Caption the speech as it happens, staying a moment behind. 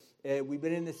We've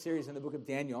been in this series in the book of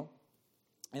Daniel,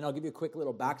 and I'll give you a quick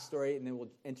little backstory, and then we'll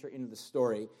enter into the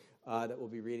story that we'll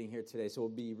be reading here today. So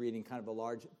we'll be reading kind of a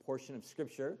large portion of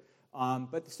Scripture.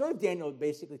 But the story of Daniel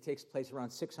basically takes place around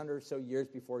 600 or so years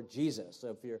before Jesus. So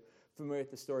if you're familiar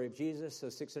with the story of Jesus, so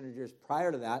 600 years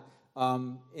prior to that,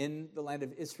 in the land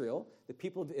of Israel, the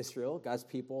people of Israel, God's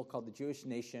people called the Jewish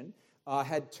nation,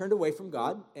 had turned away from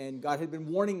God, and God had been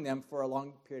warning them for a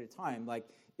long period of time, like,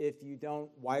 if you don't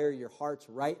wire your hearts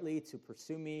rightly to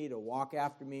pursue me, to walk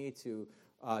after me, to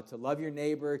love your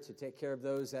neighbor, to take care of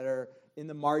those that are in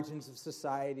the margins of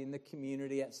society, in the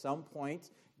community, at some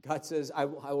point, God says, I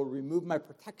will remove my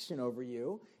protection over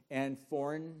you, and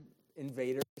foreign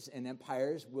invaders and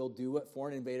empires will do what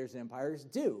foreign invaders and empires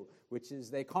do, which is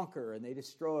they conquer and they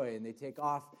destroy and they take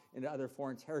off into other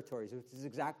foreign territories, which is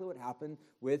exactly what happened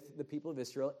with the people of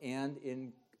Israel and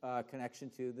in connection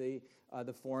to the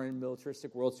foreign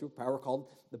militaristic world superpower called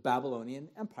the Babylonian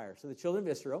Empire. So the children of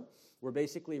Israel were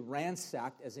basically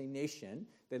ransacked as a nation.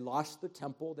 They lost their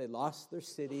temple, they lost their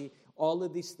city, all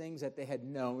of these things that they had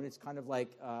known. It's kind of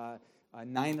like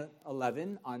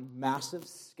 9/11 on massive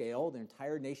scale. The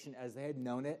entire nation as they had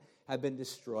known it had been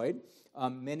destroyed.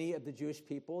 Many of the Jewish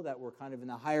people that were kind of in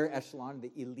the higher echelon,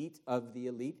 the elite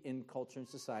in culture and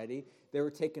society, they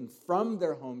were taken from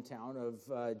their hometown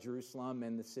of Jerusalem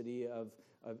and the city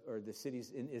or the cities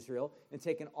in Israel, and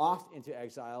taken off into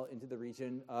exile into the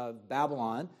region of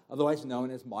Babylon, otherwise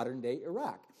known as modern-day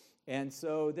Iraq. And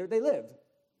so there they lived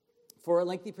for a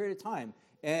lengthy period of time.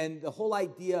 And the whole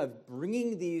idea of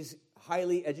bringing these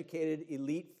highly educated,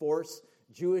 elite force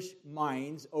Jewish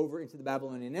minds over into the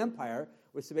Babylonian Empire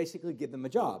was to basically give them a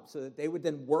job so that they would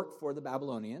then work for the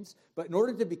Babylonians. But in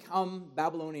order to become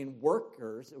Babylonian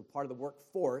workers, or part of the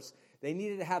workforce, they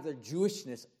needed to have their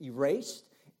Jewishness erased,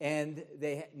 and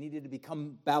they needed to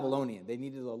become Babylonian. They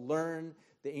needed to learn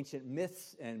the ancient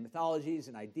myths and mythologies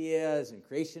and ideas and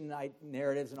creation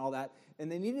narratives and all that,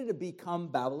 and they needed to become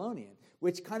Babylonian,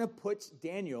 which kind of puts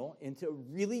Daniel into a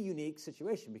really unique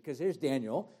situation, because here's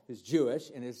Daniel, who's Jewish,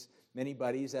 and his many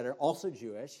buddies that are also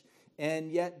Jewish,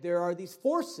 and yet there are these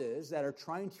forces that are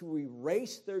trying to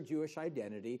erase their Jewish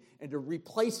identity and to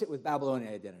replace it with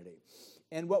Babylonian identity.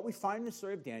 And what we find in the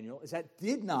story of Daniel is that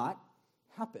did not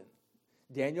happen.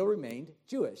 Daniel remained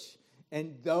Jewish.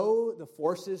 And though the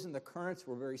forces and the currents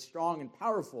were very strong and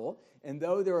powerful, and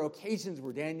though there were occasions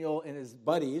where Daniel and his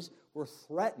buddies were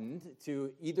threatened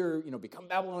to either, become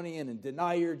Babylonian and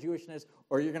deny your Jewishness,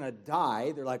 or you're going to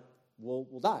die, they're like, we'll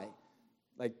die.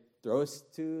 Like, throw us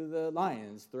to the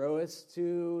lions, throw us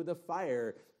to the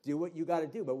fire, do what you got to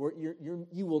do, but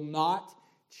you will not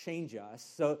change us.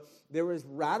 So there was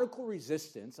radical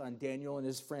resistance on Daniel and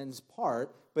his friends'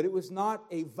 part, but it was not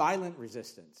a violent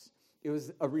resistance. It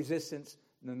was a resistance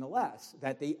nonetheless,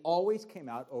 that they always came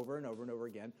out over and over and over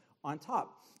again on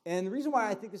top. And the reason why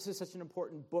I think this is such an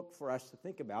important book for us to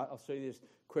think about, I'll show you this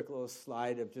quick little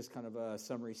slide of just kind of a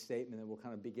summary statement, and we'll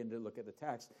kind of begin to look at the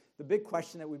text. The big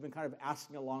question that we've been kind of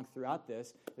asking along throughout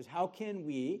this is, how can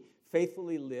we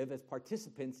faithfully live as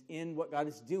participants in what God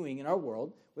is doing in our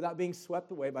world without being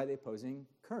swept away by the opposing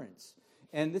currents?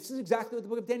 And this is exactly what the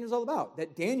book of Daniel is all about,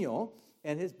 that Daniel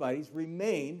and his buddies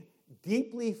remain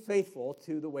deeply faithful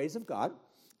to the ways of God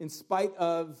in spite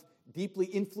of deeply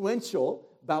influential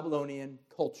Babylonian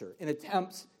culture in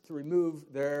attempts to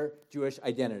remove their Jewish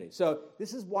identity. So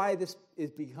this is why this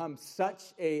has become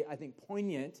such a, I think,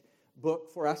 poignant book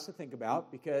for us to think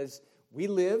about, because we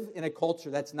live in a culture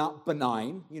that's not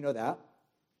benign, you know that.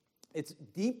 It's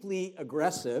deeply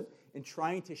aggressive in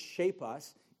trying to shape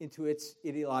us into its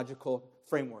ideological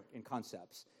framework and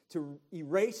concepts, to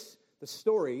erase the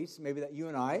stories maybe that you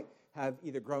and I have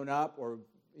either grown up or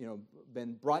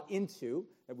been brought into,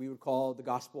 that we would call the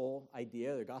gospel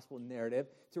idea, the gospel narrative,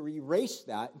 to erase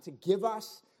that and to give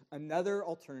us another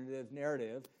alternative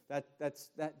narrative that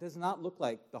does not look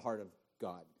like the heart of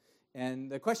God.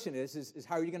 And the question is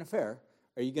how are you going to fare?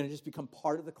 Are you going to just become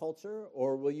part of the culture,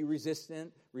 or will you resist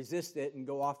it and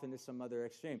go off into some other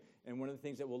extreme? And one of the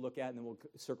things that we'll look at, and then we'll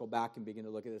circle back and begin to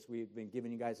look at this, we've been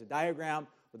giving you guys a diagram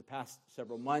for the past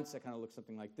several months that kind of looks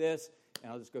something like this,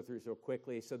 and I'll just go through this real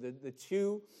quickly. So the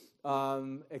two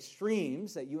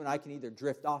extremes that you and I can either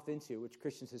drift off into, which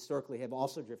Christians historically have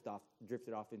also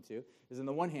drifted off into, is on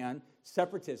the one hand,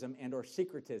 separatism and or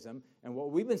syncretism. And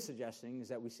what we've been suggesting is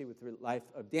that we see with the life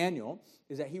of Daniel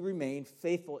is that he remained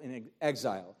faithful in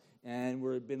exile. And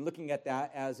we've been looking at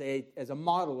that as a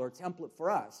model or template for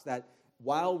us, that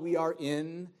while we are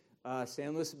in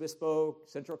San Luis Obispo,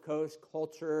 Central Coast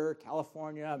culture,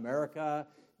 California, America,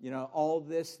 all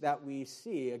this that we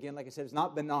see, again, like I said, is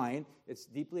not benign. It's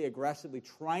deeply aggressively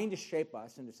trying to shape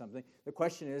us into something. The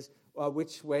question is,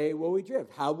 which way will we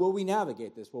drift? How will we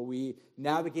navigate this? Will we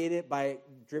navigate it by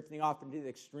drifting off into the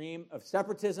extreme of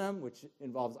separatism, which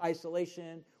involves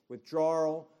isolation,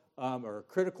 withdrawal, or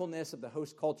criticalness of the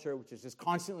host culture, which is just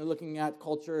constantly looking at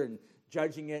culture and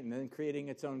judging it and then creating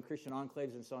its own Christian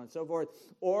enclaves and so on and so forth,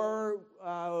 or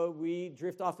we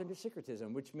drift off into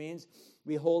syncretism, which means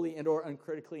we wholly and or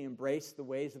uncritically embrace the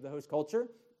ways of the host culture.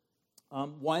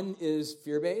 One is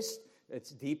fear-based.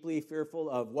 It's deeply fearful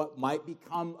of what might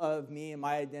become of me and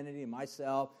my identity and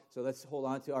myself, so let's hold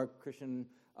on to our Christian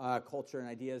culture and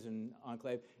ideas and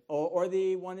enclave. Or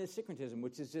the one is syncretism,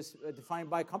 which is just defined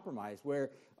by compromise, where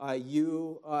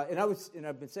and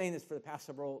I've been saying this for the past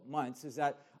several months, is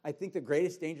that I think the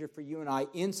greatest danger for you and I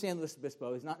in San Luis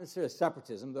Obispo is not necessarily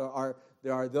separatism.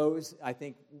 There are those, I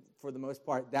think, for the most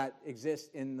part, that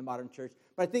exist in the modern church.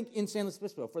 But I think in San Luis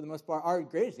Obispo, for the most part, our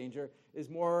greatest danger is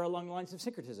more along the lines of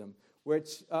syncretism,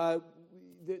 which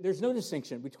there's no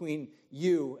distinction between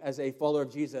you as a follower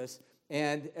of Jesus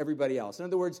and everybody else. In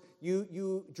other words,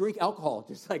 you drink alcohol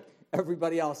just like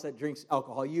everybody else that drinks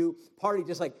alcohol. You party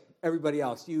just like everybody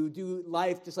else. You do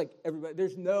life just like everybody.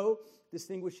 There's no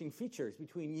distinguishing features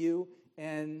between you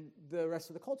and the rest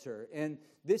of the culture. And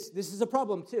this is a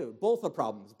problem too. Both are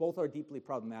problems. Both are deeply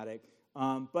problematic.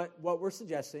 But what we're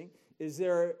suggesting is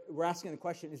we're asking the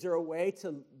question, is there a way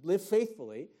to live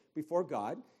faithfully before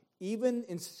God, even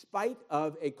in spite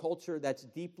of a culture that's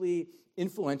deeply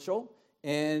influential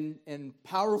and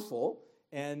powerful,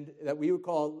 and that we would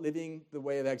call living the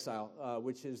way of exile,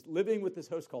 which is living with this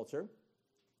host culture,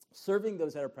 serving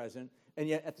those that are present, and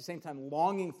yet at the same time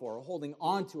longing for, or holding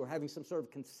on to, or having some sort of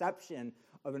conception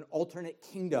of an alternate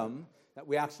kingdom that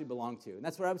we actually belong to. And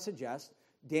that's what I would suggest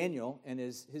Daniel and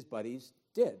his buddies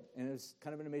did. And it was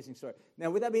kind of an amazing story.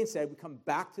 Now, with that being said, we come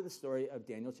back to the story of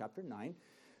Daniel chapter 9.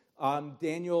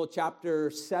 Daniel chapter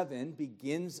 7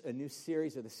 begins a new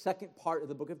series, or the second part of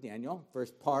the book of Daniel.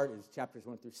 First part is chapters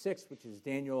 1 through 6, which is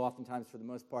Daniel, oftentimes for the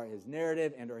most part, his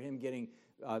narrative, and or him getting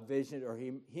vision, or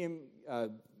him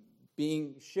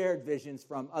being shared visions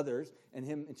from others and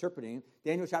him interpreting.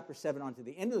 Daniel chapter 7 on to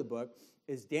the end of the book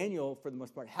is Daniel, for the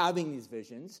most part, having these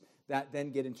visions that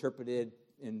then get interpreted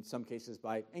in some cases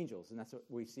by angels. And that's what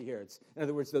we see here. In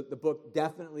other words, the book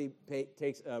definitely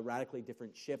takes a radically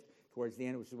different shift towards the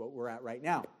end, which is what we're at right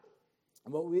now.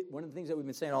 And one of the things that we've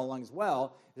been saying all along as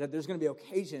well is that there's going to be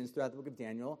occasions throughout the book of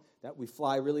Daniel that we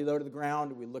fly really low to the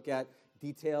ground, we look at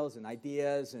details and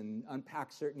ideas and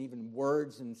unpack certain even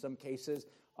words in some cases.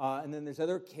 And then there's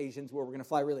other occasions where we're going to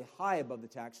fly really high above the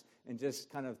text and just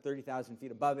kind of 30,000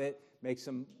 feet above it, make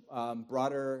some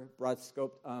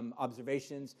broad-scoped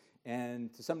observations.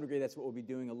 And to some degree, that's what we'll be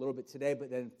doing a little bit today, but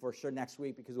then for sure next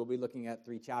week, because we'll be looking at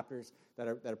 3 chapters that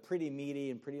are pretty meaty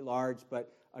and pretty large,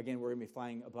 but again, we're going to be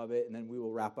flying above it, and then we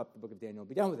will wrap up the book of Daniel and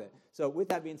be done with it. So with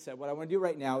that being said, what I want to do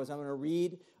right now is I'm going to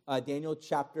read Daniel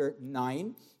chapter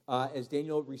 9 as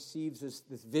Daniel receives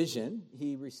this vision.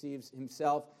 He receives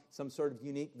himself some sort of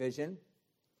unique vision.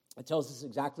 It tells us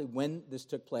exactly when this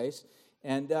took place.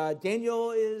 And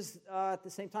Daniel is, at the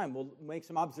same time, we'll make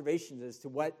some observations as to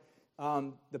what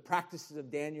the practices of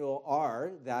Daniel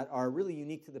are that are really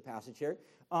unique to the passage here.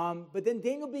 But then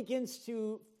Daniel begins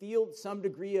to feel some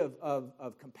degree of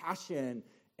compassion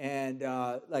and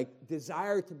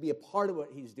desire to be a part of what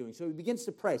he's doing. So he begins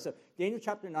to pray. So Daniel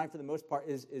chapter 9, for the most part,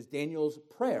 is Daniel's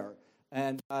prayer.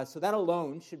 And so that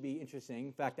alone should be interesting.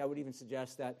 In fact, I would even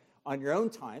suggest that on your own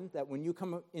time, that when you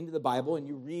come into the Bible and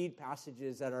you read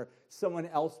passages that are someone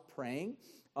else praying,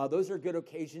 those are good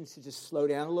occasions to just slow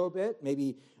down a little bit,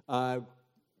 maybe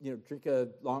drink a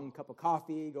long cup of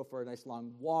coffee, go for a nice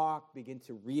long walk, begin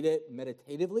to read it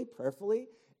meditatively, prayerfully,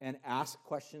 and ask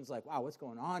questions like, wow, what's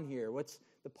going on here? What's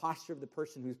the posture of the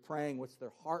person who's praying? What's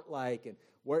their heart like? And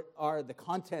what are the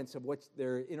contents of what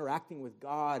they're interacting with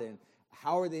God? And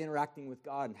how are they interacting with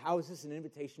God? And how is this an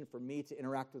invitation for me to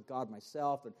interact with God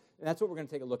myself? And that's what we're going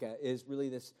to take a look at, is really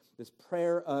this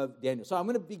prayer of Daniel. So I'm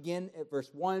going to begin at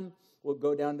verse 1. We'll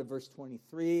go down to verse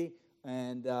 23,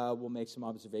 and we'll make some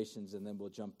observations, and then we'll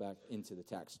jump back into the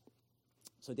text.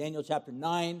 So Daniel chapter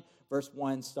 9, verse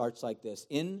 1 starts like this.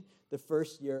 In the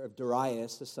first year of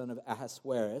Darius, the son of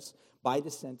Ahasuerus, by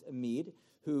descent a Mede,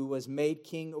 who was made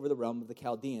king over the realm of the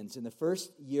Chaldeans. In the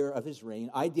first year of his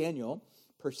reign, I, Daniel,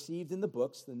 perceived in the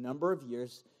books the number of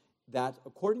years that,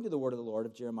 according to the word of the Lord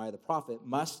of Jeremiah the prophet,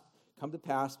 must come to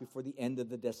pass before the end of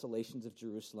the desolations of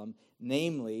Jerusalem,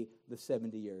 namely the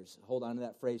 70 years. Hold on to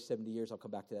that phrase, 70 years. I'll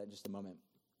come back to that in just a moment.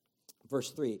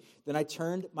 Verse 3, then I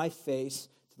turned my face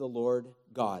to the Lord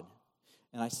God,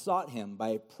 And I sought him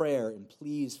by prayer and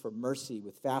pleas for mercy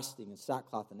with fasting and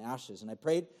sackcloth and ashes. And I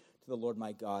prayed to the Lord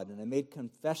my God, and I made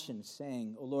confession,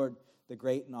 saying, O Lord, the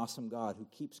great and awesome God, who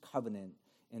keeps covenant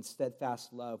and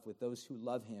steadfast love with those who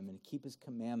love him and keep his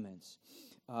commandments.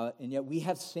 And yet we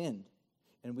have sinned,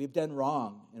 and we've done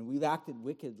wrong, and we've acted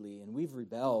wickedly, and we've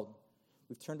rebelled.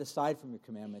 We've turned aside from your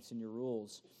commandments and your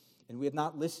rules, and we have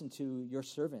not listened to your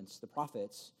servants, the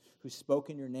prophets, who spoke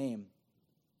in your name,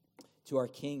 to our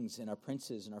kings and our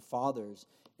princes and our fathers,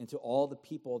 and to all the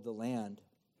people of the land.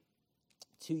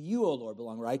 To you, O Lord,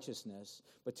 belong righteousness,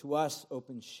 but to us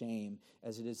open shame,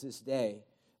 as it is this day.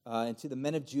 And to the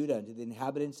men of Judah, and to the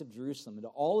inhabitants of Jerusalem, and to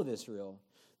all of Israel,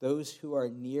 those who are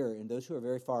near and those who are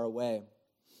very far away,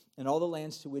 and all the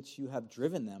lands to which you have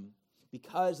driven them,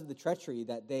 because of the treachery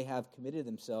that they have committed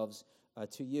themselves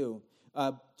to you.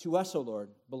 To us, O Lord,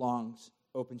 belongs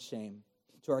open shame,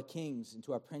 to our kings and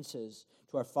to our princes,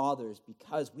 to our fathers,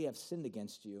 because we have sinned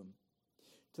against you.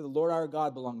 To the Lord our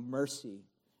God belong mercy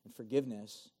and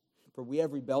forgiveness, for we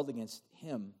have rebelled against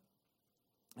him.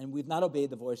 And we've not obeyed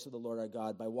the voice of the Lord our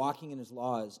God by walking in his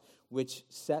laws, which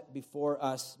set before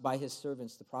us by his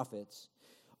servants, the prophets.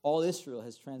 All Israel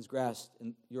has transgressed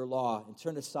in your law and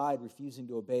turned aside, refusing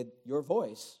to obey your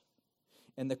voice.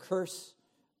 And the curse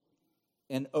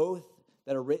and oath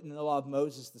that are written in the law of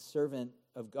Moses, the servant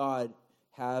of God,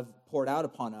 have poured out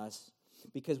upon us,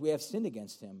 because we have sinned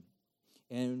against him.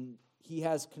 And he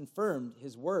has confirmed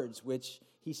his words, which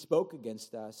he spoke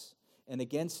against us and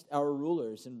against our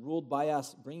rulers, and ruled by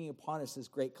us, bringing upon us this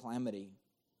great calamity.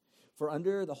 For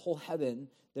under the whole heaven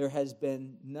there has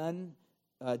been none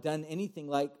done anything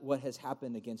like what has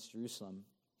happened against Jerusalem.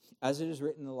 As it is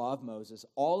written in the law of Moses,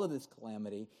 all of this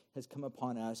calamity has come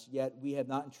upon us, yet we have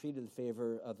not entreated the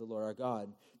favor of the Lord our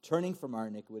God, turning from our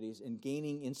iniquities and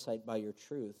gaining insight by your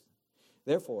truth.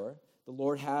 Therefore, the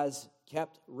Lord has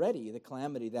kept ready the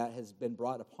calamity that has been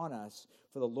brought upon us,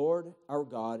 for the Lord our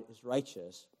God is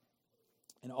righteous,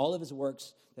 and all of his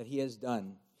works that he has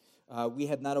done, we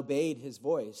have not obeyed his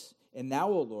voice. And now,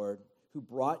 O Lord, who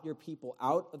brought your people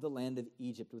out of the land of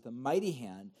Egypt with a mighty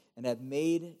hand, and have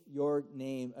made your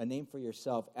name a name for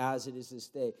yourself, as it is this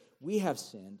day, we have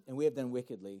sinned, and we have done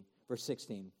wickedly. Verse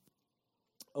 16,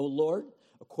 O Lord,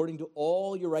 according to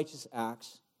all your righteous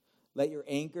acts, let your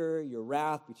anger, your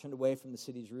wrath be turned away from the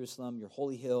city of Jerusalem, your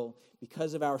holy hill,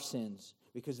 because of our sins,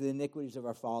 because of the iniquities of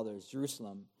our fathers.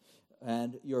 Jerusalem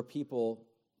and your people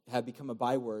have become a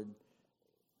byword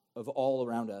of all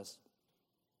around us.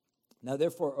 Now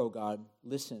therefore, O God,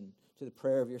 listen to the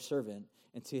prayer of your servant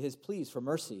and to his pleas for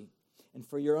mercy. And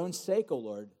for your own sake, O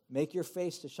Lord, make your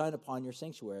face to shine upon your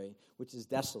sanctuary, which is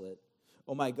desolate.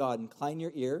 O my God, incline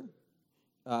your ear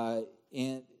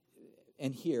and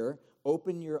hear.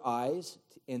 Open your eyes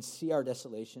and see our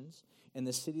desolations and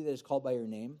the city that is called by your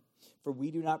name. For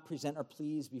we do not present our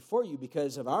pleas before you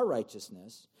because of our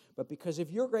righteousness, but because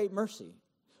of your great mercy.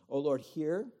 O Lord,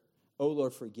 hear. O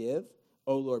Lord, forgive.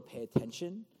 O Lord, pay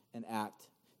attention and act.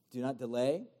 Do not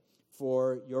delay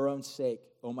for your own sake,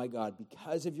 O my God,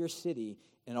 because of your city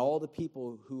and all the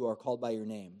people who are called by your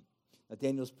name. Now,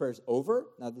 Daniel's prayer is over.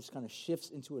 Now, this kind of shifts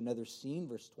into another scene.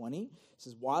 Verse 20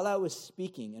 says, while I was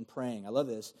speaking and praying. I love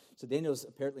this. So Daniel's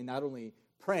apparently not only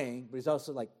praying, but he's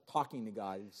also like talking to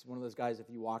God. He's one of those guys, if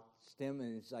you watched him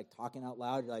and he's like talking out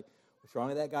loud, you're like, what's wrong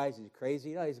with that guy? Is he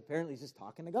crazy? No, he's just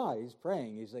talking to God. He's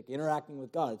praying. He's like interacting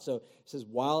with God. So it says,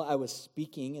 while I was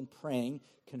speaking and praying,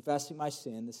 confessing my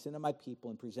sin, the sin of my people,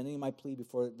 and presenting my plea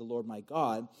before the Lord my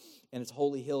God and its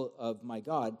holy hill of my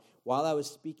God, while I was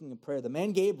speaking in prayer, the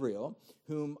man Gabriel,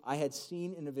 whom I had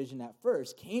seen in a vision at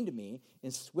first, came to me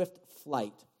in swift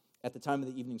flight at the time of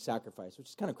the evening sacrifice, which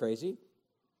is kind of crazy.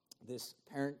 This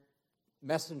apparent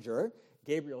messenger,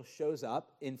 Gabriel, shows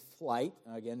up in flight.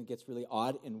 Again, it gets really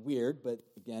odd and weird, but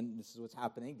again, this is what's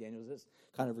happening. Daniel's just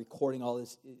kind of recording all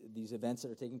these events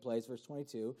that are taking place. Verse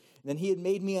 22. And then he had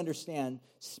made me understand,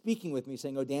 speaking with me,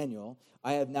 saying, O Daniel,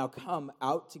 I have now come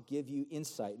out to give you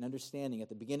insight and understanding. At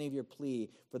the beginning of your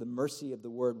plea, for the mercy of the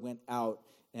word went out,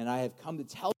 and I have come to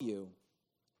tell you,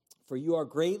 for you are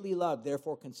greatly loved,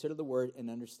 therefore consider the word and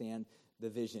understand the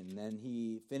vision. And then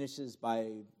he finishes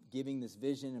by giving this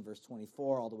vision in verse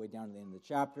 24 all the way down to the end of the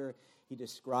chapter. He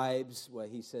describes what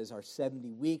he says are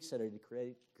 70 weeks that are to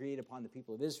create upon the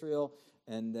people of Israel,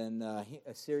 and then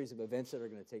a series of events that are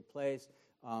going to take place.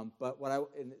 But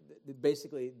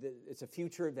basically, it's a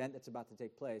future event that's about to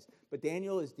take place. But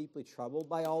Daniel is deeply troubled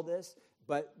by all this.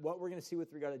 But what we're going to see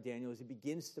with regard to Daniel is he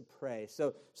begins to pray.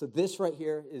 So this right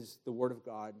here is the Word of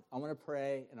God. I want to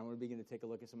pray, and I want to begin to take a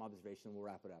look at some observation, and we'll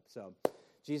wrap it up. So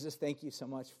Jesus, thank you so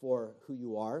much for who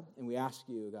you are. And we ask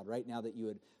you, God, right now that you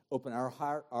would open our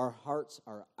hearts,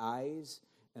 our eyes,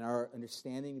 and our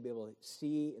understanding to be able to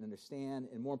see and understand,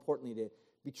 and more importantly, to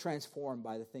be transformed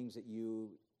by the things that you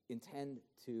intend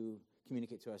to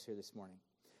communicate to us here this morning.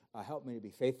 Help me to be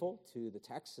faithful to the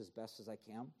text as best as I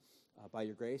can, by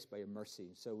your grace, by your mercy.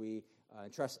 So we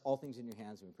entrust all things in your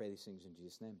hands, and we pray these things in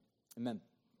Jesus' name. Amen.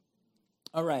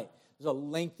 All right. There's a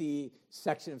lengthy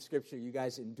section of Scripture. You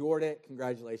guys endured it.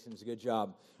 Congratulations. Good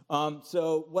job.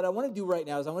 So what I want to do right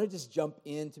now is I want to just jump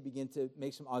in to begin to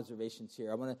make some observations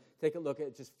here. I want to take a look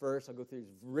at just first, I'll go through this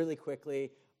really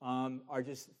quickly, are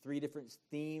just three different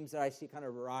themes that I see kind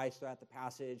of arise throughout the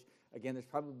passage. Again, there's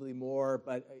probably more,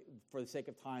 but for the sake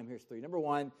of time, here's three. Number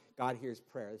one, God hears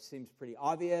prayer. This seems pretty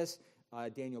obvious.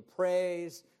 Daniel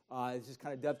prays. This just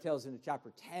kind of dovetails into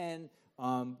chapter 10.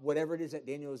 Whatever it is that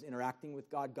Daniel is interacting with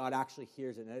God, God actually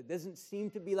hears it. And it doesn't seem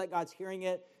to be like God's hearing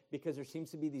it because there seems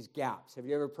to be these gaps. Have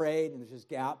you ever prayed and there's just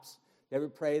gaps? Have you ever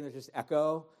prayed and there's just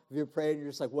echo? Have you ever prayed and you're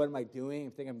just like, what am I doing? I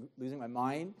think I'm losing my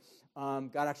mind.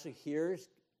 God actually hears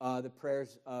the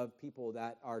prayers of people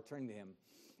that are turning to him.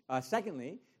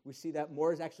 Secondly, we see that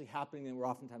more is actually happening than we're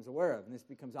oftentimes aware of. And this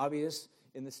becomes obvious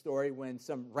in the story when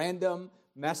some random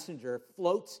messenger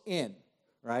floats in,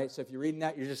 right? So if you're reading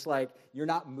that, you're just like, you're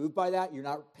not moved by that. You're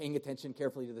not paying attention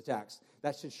carefully to the text.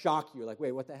 That should shock you. Like,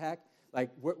 wait, what the heck?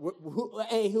 Like,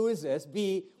 A, who is this?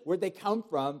 B, where'd they come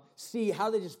from? C, how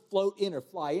did they just float in or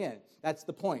fly in? That's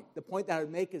the point. The point that I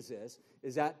would make is this,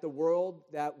 is that the world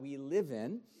that we live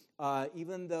in,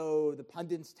 even though the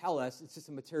pundits tell us it's just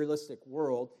a materialistic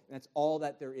world, and that's all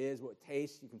that there is, what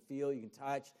taste, you can feel, you can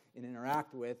touch, and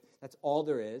interact with, that's all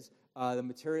there is. The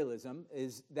materialism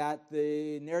is that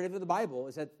the narrative of the Bible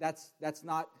is that that's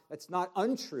not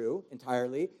untrue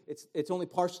entirely. It's only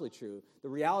partially true. The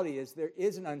reality is there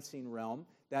is an unseen realm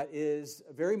that is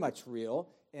very much real,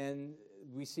 and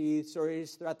we see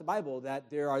stories throughout the Bible that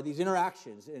there are these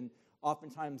interactions and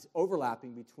oftentimes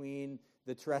overlapping between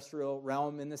the terrestrial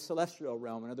realm and the celestial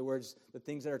realm. In other words, the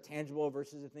things that are tangible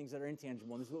versus the things that are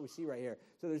intangible. And this is what we see right here.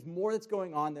 So there's more that's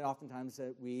going on than oftentimes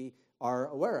that we are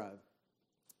aware of.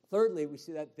 Thirdly, we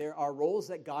see that there are roles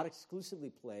that God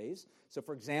exclusively plays. So,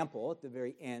 for example, at the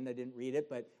very end, I didn't read it,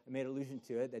 but I made allusion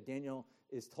to it, that Daniel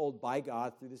is told by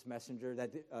God through this messenger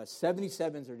that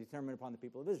 77s are determined upon the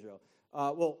people of Israel.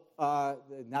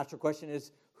 The natural question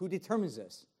is, who determines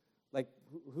this? Like,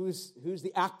 who's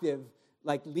the active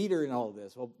leader in all of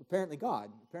this? Well, apparently God.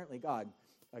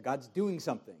 God's doing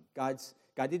something. God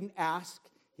didn't ask.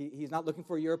 He's not looking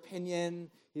for your opinion.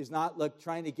 He's not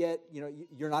trying to get,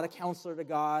 you're not a counselor to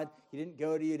God. He didn't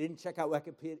go to you. He didn't check out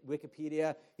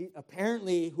Wikipedia.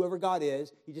 Apparently, whoever God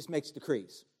is, he just makes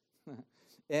decrees.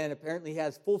 And apparently he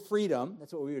has full freedom.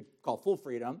 That's what we would call full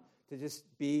freedom, to just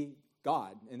be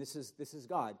God. And this is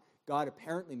God. God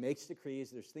apparently makes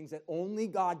decrees. There's things that only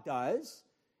God does.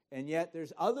 And yet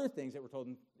there's other things that we're told,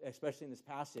 especially in this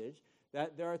passage,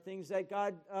 that there are things that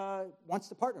God wants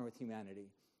to partner with humanity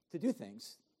to do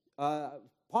things.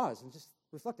 Pause and just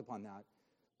reflect upon that.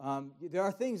 There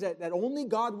are things that only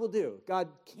God will do. God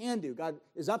can do. God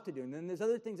is up to do. And then there's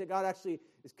other things that God actually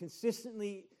is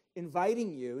consistently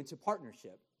inviting you into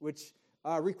partnership, which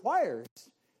requires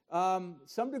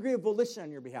some degree of volition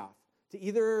on your behalf to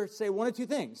either say one or two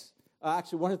things.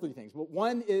 Actually, one of three things. But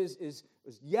one is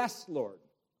yes, Lord,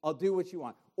 I'll do what you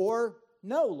want. Or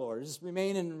no, Lord, just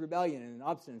remain in rebellion and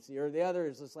obstinacy. Or the other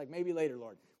is just like, maybe later,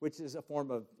 Lord, which is a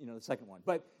form of, the second one.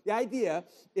 But the idea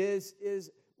is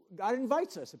God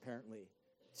invites us, apparently,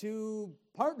 to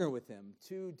partner with him,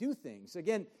 to do things.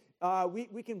 Again,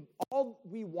 we can, all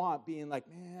we want being like,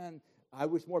 man, I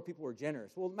wish more people were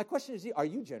generous. Well, my question is, are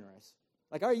you generous?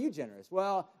 Are you generous?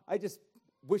 Well, I just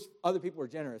wish other people were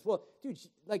generous. Well, dude,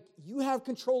 you have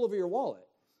control over your wallet.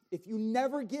 If you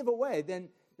never give away, then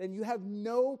you have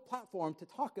no platform to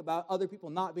talk about other people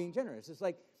not being generous. It's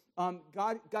like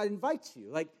God invites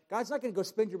you. God's not going to go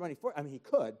spend your money for. I mean, he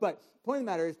could, but the point of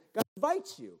the matter is, God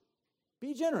invites you.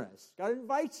 Be generous. God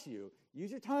invites you. Use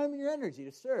your time and your energy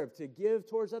to serve, to give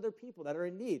towards other people that are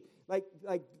in need.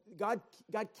 God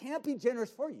can't be generous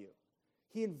for you.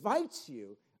 He invites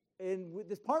you in with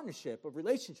this partnership of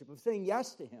relationship, of saying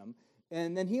yes to him,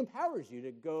 and then he empowers you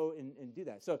to go and do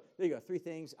that. So there you go, three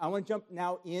things. I want to jump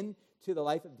now into the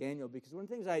life of Daniel, because one of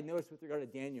the things I noticed with regard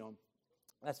to Daniel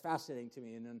that's fascinating to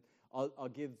me, and then I'll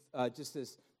give just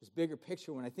this bigger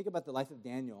picture when I think about the life of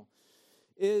Daniel,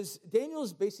 is Daniel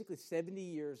is basically 70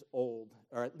 years old,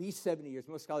 or at least 70 years.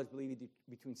 Most scholars believe he's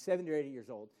between 70 or 80 years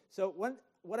old. So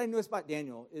what I noticed about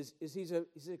Daniel is he's an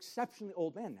exceptionally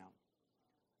old man now.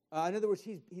 In other words,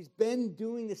 he's been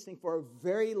doing this thing for a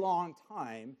very long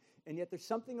time, and yet there's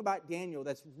something about Daniel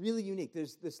that's really unique.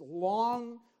 There's this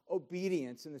long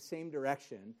obedience in the same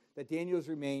direction that Daniel has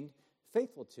remained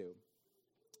faithful to.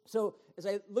 So as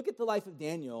I look at the life of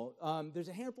Daniel, there's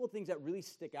a handful of things that really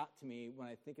stick out to me when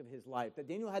I think of his life, that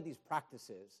Daniel had these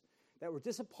practices that were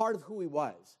just a part of who he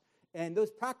was. And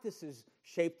those practices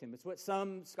shaped him. It's what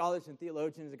some scholars and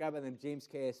theologians, a guy by the name of James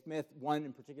K.A. Smith, one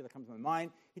in particular comes to my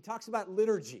mind, he talks about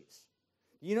liturgies.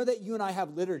 You know that you and I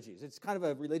have liturgies. It's kind of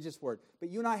a religious word. But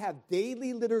you and I have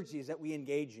daily liturgies that we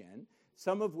engage in,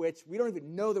 some of which we don't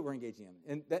even know that we're engaging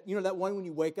in. And that, you know that one when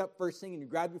you wake up first thing and you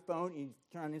grab your phone and you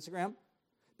turn on Instagram?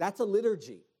 That's a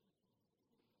liturgy.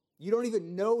 You don't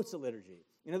even know it's a liturgy.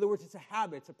 In other words, it's a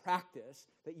habit, it's a practice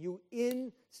that you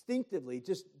instinctively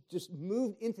just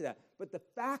moved into that. But the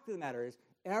fact of the matter is,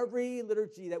 every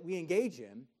liturgy that we engage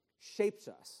in shapes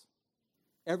us.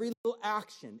 Every little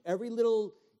action, every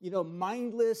little,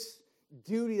 mindless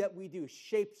duty that we do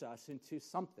shapes us into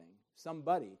something,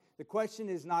 somebody. The question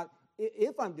is not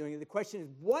if I'm doing it. The question is,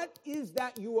 what is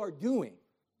that you are doing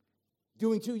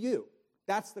to you?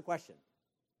 That's the question.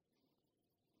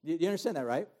 You understand that,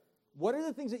 right? What are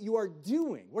the things that you are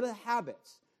doing? What are the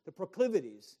habits, the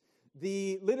proclivities,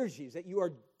 the liturgies that you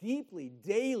are deeply,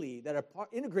 daily, that are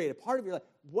integrated, part of your life?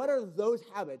 What are those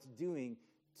habits doing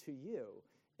to you?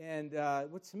 And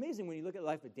what's amazing when you look at the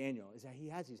life of Daniel is that he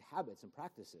has these habits and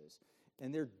practices,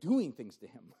 and they're doing things to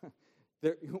him.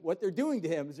 What they're doing to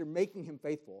him is they're making him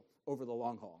faithful over the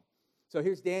long haul. So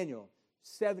here's Daniel,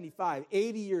 75,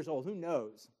 80 years old, who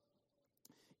knows?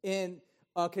 And,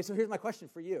 okay, so here's my question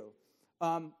for you.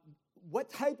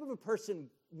 What type of a person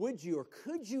would you or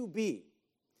could you be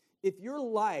if your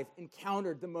life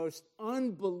encountered the most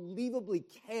unbelievably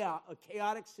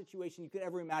chaotic situation you could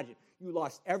ever imagine? You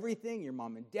lost everything, your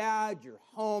mom and dad, your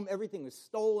home, everything was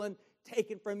stolen,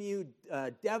 taken from you,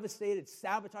 devastated,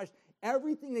 sabotaged.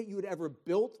 Everything that you had ever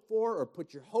built for or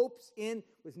put your hopes in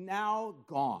was now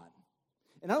gone.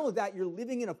 And not only that, you're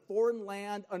living in a foreign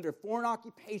land under foreign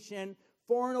occupation,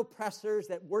 foreign oppressors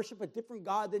that worship a different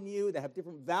God than you, that have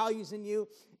different values than you,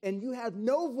 and you have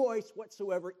no voice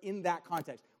whatsoever in that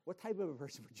context. What type of a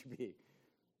person would you be?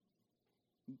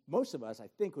 Most of us, I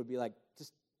think, would be like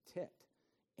just ticked,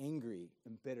 angry,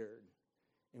 embittered.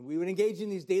 And we would engage in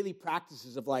these daily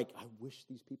practices of like, I wish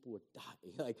these people would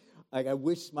die. Like I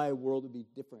wish my world would be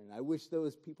different. I wish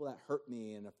those people that hurt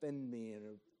me and offend me and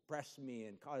oppress me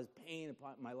and cause pain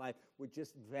upon my life would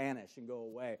just vanish and go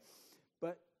away.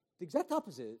 But the exact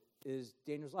opposite is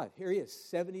Daniel's life. Here he is,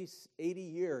 70, 80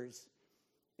 years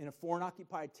in a foreign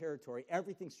occupied territory,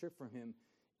 everything stripped from him,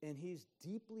 and he's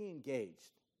deeply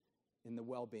engaged in the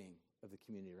well-being of the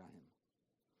community around him.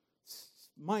 It's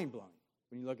mind-blowing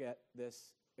when you look at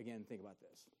this, again, think about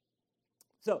this.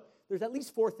 So there's at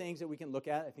least 4 things that we can look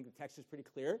at. I think the text is pretty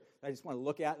clear. I just want to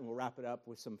look at, and we'll wrap it up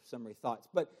with some summary thoughts.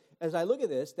 But as I look at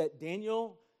this, that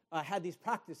Daniel had these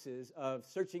practices of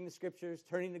searching the Scriptures,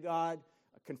 turning to God,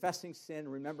 confessing sin,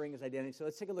 remembering his identity. So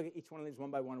let's take a look at each one of these one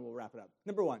by one, and we'll wrap it up.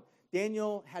 Number 1,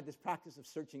 Daniel had this practice of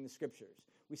searching the Scriptures.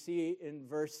 We see in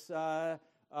verse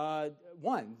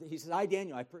 1, he says, I,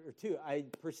 Daniel, or 2, I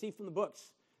perceive from the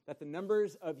books that the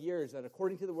numbers of years that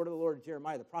according to the word of the Lord,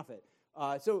 Jeremiah the prophet.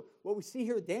 So what we see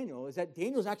here with Daniel is that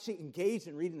Daniel's actually engaged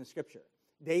in reading the Scripture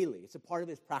daily. It's a part of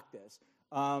his practice.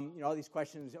 All these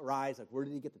questions arise, like where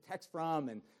did he get the text from?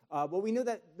 And we know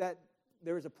that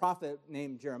there was a prophet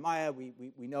named Jeremiah. We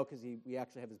know because we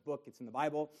actually have his book. It's in the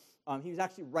Bible. He was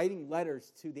actually writing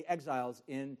letters to the exiles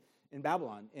in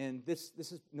Babylon. And this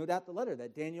is no doubt the letter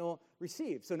that Daniel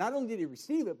received. So not only did he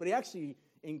receive it, but he actually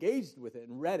engaged with it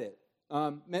and read it.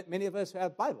 Many of us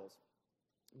have Bibles,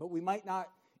 but we might not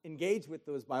engage with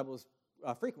those Bibles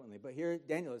frequently. But here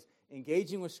Daniel is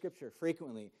engaging with Scripture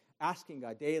frequently, asking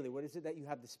God daily, what is it that you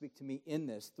have to speak to me in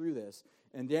this, through this?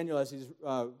 And Daniel, as he's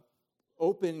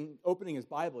opening his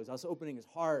Bible, he's also opening his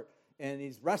heart, and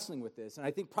he's wrestling with this. And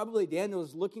I think probably Daniel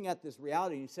is looking at this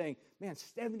reality, and he's saying, man,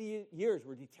 70 years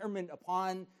were determined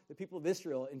upon the people of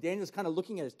Israel. And Daniel's kind of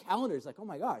looking at his calendar. He's like, oh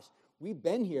my gosh, we've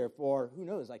been here for, who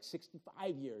knows, like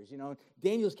 65 years,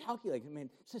 Daniel's calculating, man,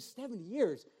 it says 70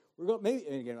 years. We're going, maybe,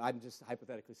 and again, I'm just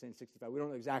hypothetically saying 65. We don't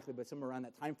know exactly, but somewhere around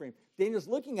that time frame. Daniel's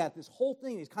looking at this whole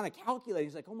thing. He's kind of calculating.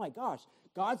 He's like, oh my gosh,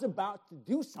 God's about to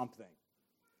do something.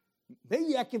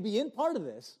 Maybe I can be in part of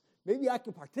this. Maybe I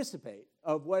can participate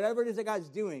of whatever it is that God's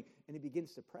doing. And he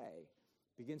begins to pray,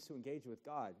 begins to engage with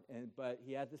God. But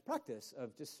he had this practice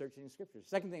of just searching the Scriptures.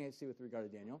 Second thing I see with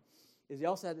regard to Daniel is he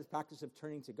also had this practice of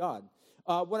turning to God.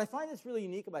 What I find that's really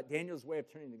unique about Daniel's way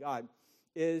of turning to God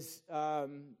is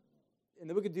in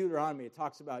the book of Deuteronomy, it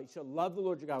talks about you shall love the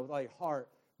Lord your God with all your heart,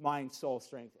 mind, soul,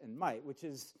 strength, and might, which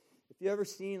is, if you've ever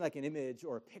seen like an image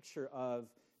or a picture of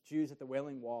Jews at the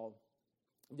Wailing Wall.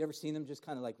 Have you ever seen them just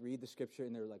kind of like read the scripture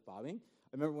and they're like bobbing? I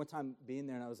remember one time being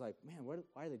there and I was like, man,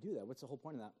 why do they do that? What's the whole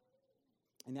point of that?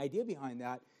 And the idea behind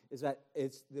that is that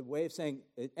it's the way of saying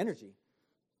energy.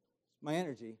 My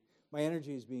energy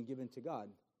is being given to God.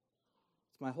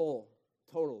 It's my whole,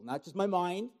 total, not just my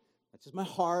mind, not just my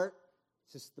heart.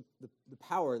 It's just the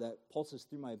power that pulses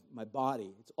through my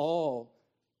body. It's all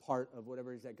part of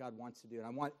whatever it is that God wants to do. And I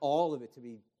want all of it to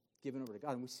be given over to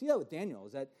God. And we see that with Daniel,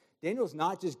 is that Daniel is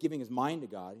not just giving his mind to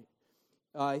God.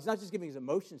 He's not just giving his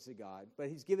emotions to God, but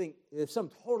he's giving the sum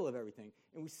total of everything.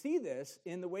 And we see this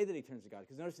in the way that he turns to God.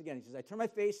 Because notice again, he says, I turn my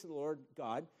face to the Lord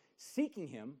God, seeking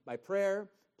him by prayer,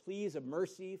 pleas of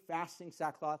mercy, fasting,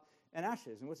 sackcloth, and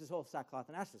ashes. And what's this whole sackcloth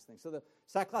and ashes thing? So the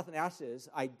sackcloth and ashes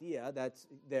idea that's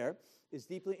there is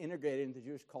deeply integrated into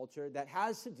Jewish culture that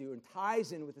has to do and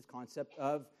ties in with this concept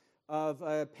of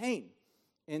pain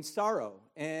and sorrow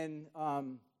and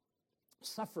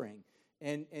suffering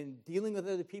and dealing with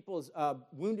other people's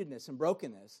woundedness and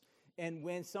brokenness. And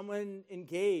when someone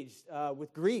engaged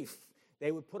with grief,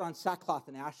 they would put on sackcloth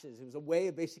and ashes. It was a way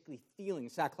of basically feeling.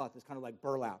 Sackcloth is kind of like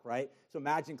burlap, right? So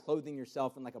imagine clothing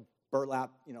yourself in like a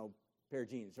burlap, pair of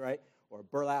jeans, right? Or a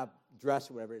burlap dress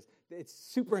or whatever it is. It's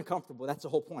super uncomfortable. That's the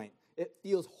whole point. It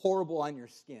feels horrible on your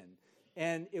skin.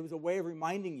 And it was a way of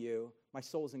reminding you, my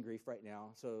soul's in grief right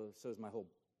now, so is my whole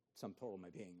sum total of my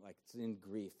being. Like, it's in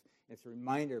grief. And it's a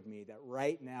reminder of me that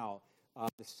right now,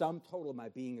 the sum total of my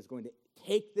being is going to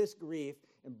take this grief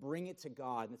and bring it to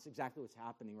God. And that's exactly what's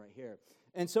happening right here.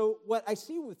 And so what I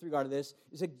see with regard to this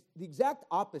is the exact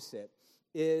opposite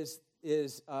is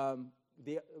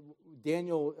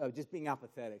Daniel just being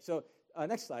apathetic. So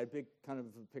next slide, big kind of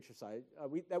picture slide.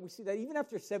 We see that even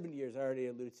after 70 years, I already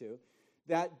alluded to,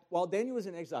 that while Daniel was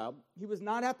in exile, he was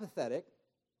not apathetic,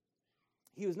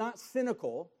 he was not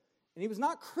cynical, and he was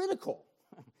not critical.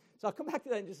 So I'll come back to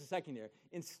that in just a second here.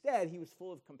 Instead, he was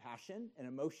full of compassion and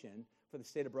emotion for the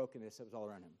state of brokenness that was all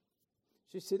around him.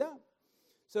 So you see that?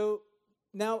 So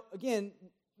now, again,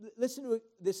 listen to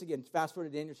this again. Fast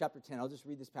forward to Daniel chapter 10. I'll just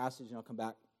read this passage and I'll come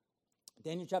back.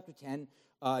 Daniel chapter 10,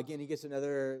 again, he gets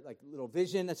another little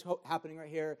vision that's happening right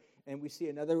here, and we see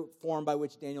another form by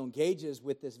which Daniel engages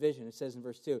with this vision. It says in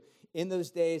verse 2, in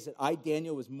those days that I,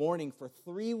 Daniel, was mourning for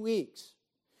 3 weeks.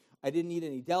 I didn't eat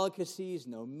any delicacies,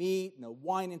 no meat, no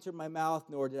wine entered my mouth,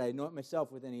 nor did I anoint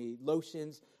myself with any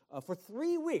lotions. For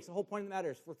 3 weeks, the whole point of the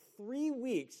matter is, for 3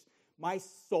 weeks, my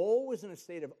soul was in a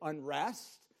state of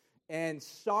unrest and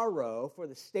sorrow for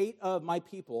the state of my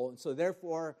people, and so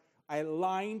therefore I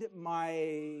aligned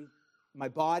my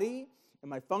body and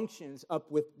my functions up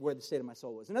with where the state of my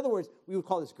soul was. In other words, we would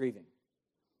call this grieving.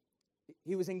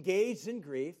 He was engaged in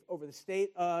grief over the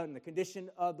state and the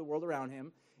condition of the world around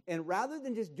him. And rather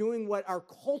than just doing what our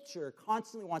culture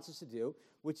constantly wants us to do,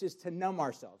 which is to numb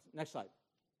ourselves. Next slide.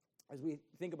 As we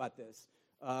think about this,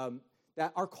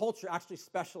 that our culture actually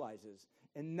specializes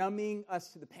in numbing us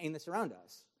to the pain that's around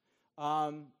us.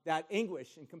 That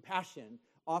anguish and compassion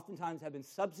oftentimes have been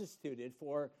substituted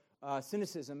for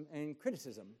cynicism and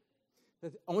criticism.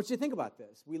 I want you to think about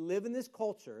this. We live in this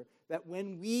culture that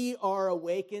when we are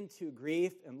awakened to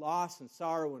grief and loss and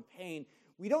sorrow and pain,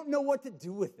 we don't know what to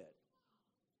do with it.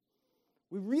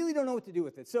 We really don't know what to do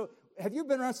with it. So have you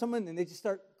been around someone and they just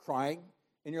start crying?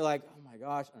 And you're like, oh my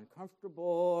gosh,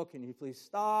 uncomfortable. Can you please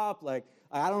stop? Like,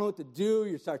 I don't know what to do.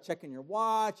 You start checking your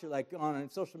watch. You're like on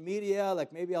social media.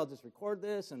 Like, maybe I'll just record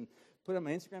this and put it on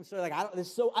my Instagram story. Like, I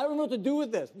don't know what to do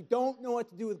with this. We don't know what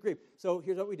to do with grief. So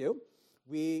here's what we do.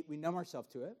 We numb ourselves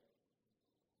to it.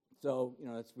 So,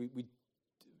 we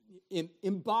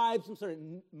imbibe some sort of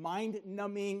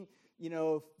mind-numbing,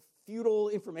 futile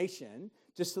information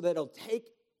just so that it'll take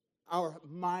our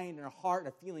mind and our heart and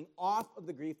our feeling off of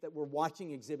the grief that we're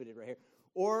watching exhibited right here.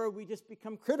 Or we just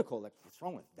become critical, like, what's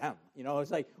wrong with them?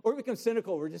 It's like, or we become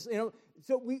cynical. We're just,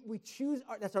 so we choose,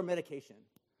 that's our medication.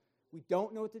 We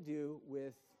don't know what to do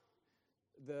with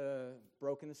the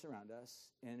brokenness around us,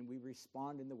 and we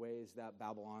respond in the ways that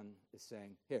Babylon is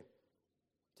saying, here,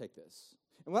 take this.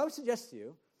 And what I would suggest to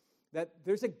you, that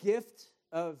there's a gift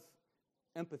of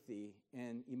empathy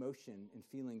and emotion and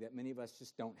feeling that many of us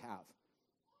just don't have.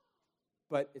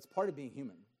 But it's part of being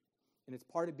human, and it's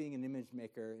part of being an image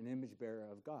maker, an image bearer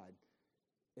of God.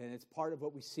 And it's part of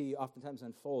what we see oftentimes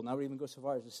unfold. And I would even go so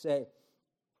far as to say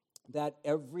that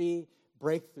every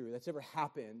breakthrough that's ever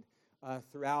happened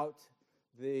throughout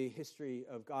the history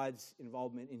of God's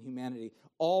involvement in humanity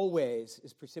always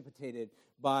is precipitated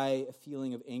by a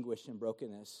feeling of anguish and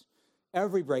brokenness.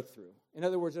 Every breakthrough. In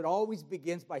other words, it always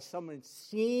begins by someone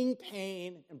seeing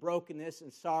pain and brokenness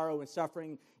and sorrow and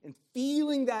suffering and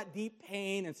feeling that deep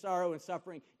pain and sorrow and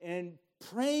suffering and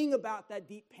praying about that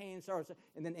deep pain and sorrow,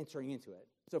 and then entering into it.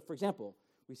 So, for example,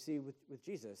 we see with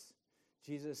Jesus,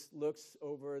 Jesus looks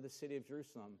over the city of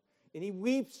Jerusalem, and he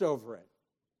weeps over it,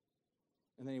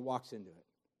 and then he walks into it.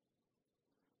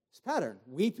 This pattern,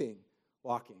 weeping,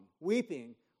 walking,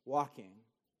 weeping, walking.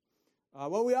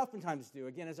 What we oftentimes do,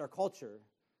 again, is our culture,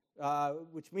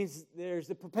 which means there's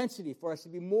the propensity for us to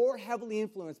be more heavily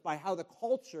influenced by how the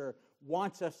culture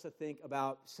wants us to think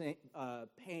about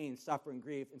pain, suffering,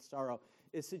 grief, and sorrow,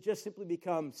 is to just simply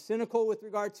become cynical with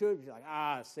regard to it. We're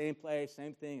like, same place,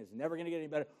 same thing, it's never going to get any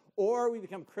better. Or we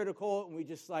become critical and we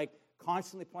just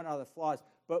constantly point out the flaws.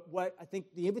 But what I think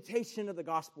the invitation of the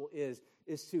gospel is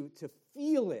to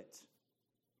feel it,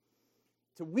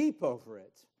 to weep over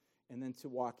it, and then to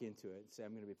walk into it and say,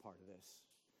 I'm going to be part of this.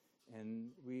 And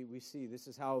we see this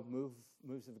is how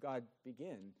moves of God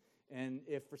begin. And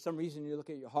if for some reason you look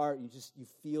at your heart, you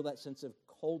feel that sense of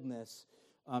coldness,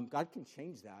 God can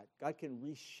change that. God can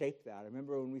reshape that. I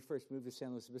remember when we first moved to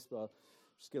San Luis Obispo,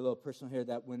 just get a little personal here,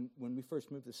 that when we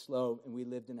first moved to SLO and we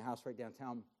lived in a house right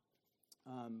downtown,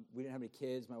 we didn't have any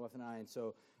kids, my wife and I, and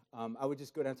so I would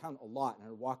just go downtown a lot, and I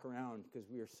would walk around because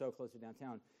we were so close to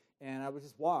downtown. And I would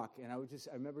just walk, and I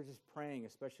remember just praying,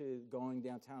 especially going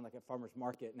downtown, like at Farmer's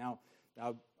Market. Now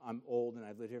I'm old, and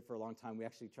I've lived here for a long time. We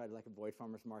actually try to avoid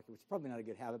Farmer's Market, which is probably not a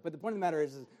good habit. But the point of the matter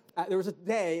is there was a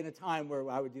day and a time where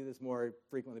I would do this more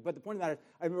frequently. But the point of the matter is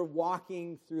I remember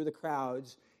walking through the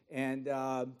crowds and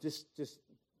just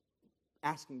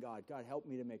asking God, help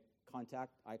me to make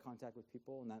eye contact with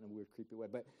people, not in a weird, creepy way,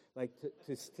 but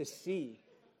to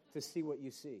see what you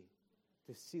see,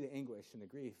 to see the anguish and the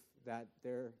grief that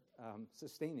they're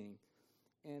sustaining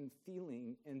and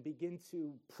feeling, and begin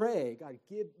to pray, God,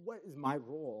 what is my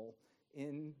role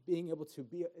in being able to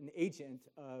be an agent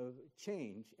of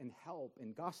change and help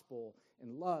and gospel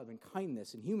and love and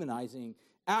kindness and humanizing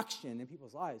action in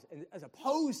people's lives, and as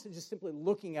opposed to just simply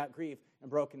looking at grief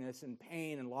and brokenness and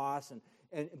pain and loss and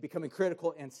becoming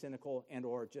critical and cynical and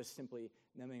or just simply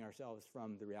numbing ourselves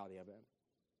from the reality of it.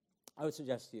 I would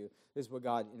suggest to you, this is what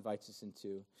God invites us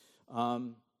into.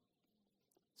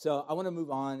 So I want to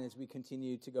move on as we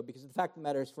continue to go, because the fact of the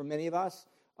matter is, for many of us,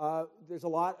 there's a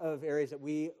lot of areas that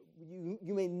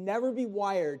you may never be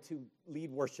wired to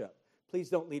lead worship. Please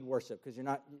don't lead worship, because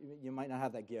you might not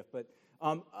have that gift. But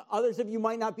others of you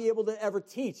might not be able to ever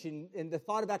teach, and the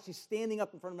thought of actually standing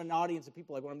up in front of an audience of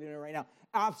people like what I'm doing right now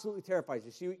absolutely terrifies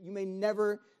you. So you may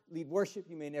never lead worship,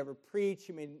 you may never preach,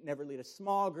 you may never lead a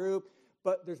small group.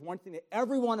 But there's one thing that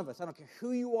every one of us, I don't care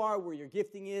who you are, where your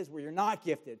gifting is, where you're not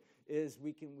gifted, is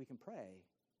we can pray.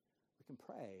 We can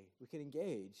pray. We can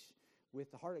engage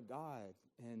with the heart of God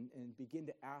and begin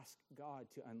to ask God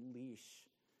to unleash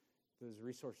those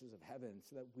resources of heaven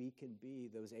so that we can be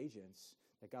those agents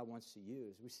that God wants to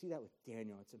use. We see that with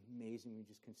Daniel. It's amazing when you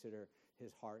just consider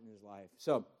his heart and his life.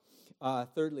 So,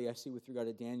 thirdly, I see with regard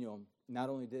to Daniel, not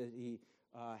only did he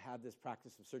have this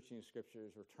practice of searching the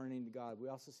scriptures, returning to God, we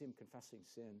also see him confessing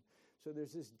sin. So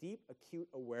there's this deep, acute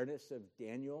awareness of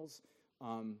Daniel's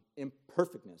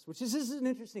imperfectness, which is an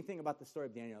interesting thing about the story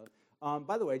of Daniel.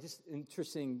 By the way, just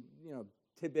interesting,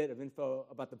 tidbit of info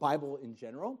about the Bible in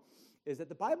general is that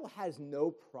the Bible has no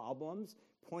problems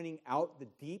pointing out the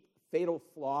deep, fatal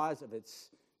flaws of its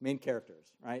main characters,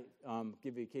 right?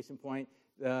 Give you a case in point,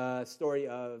 the story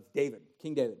of David,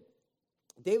 King David.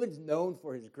 David's known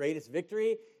for his greatest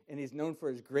victory, and he's known for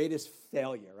his greatest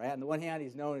failure, right? On the one hand,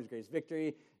 he's known for his greatest victory.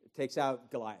 It takes out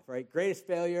Goliath, right? Greatest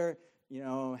failure,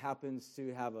 happens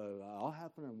to have all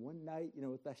happen in one night,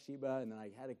 with Bathsheba, and then I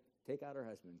had to take out her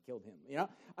husband, killed him,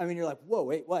 you're like, whoa,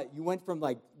 wait, what? You went from,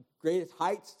 greatest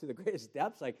heights to the greatest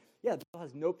depths? The Bible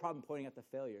has no problem pointing out the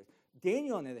failures.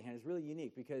 Daniel, on the other hand, is really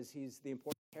unique because he's the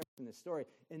important character in this story,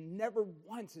 and never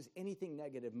once is anything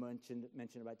negative mentioned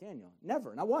about Daniel.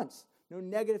 Never, not once. No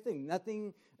negative thing.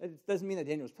 Nothing. It doesn't mean that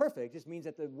Daniel is perfect. It just means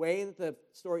that the way that the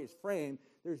story is framed,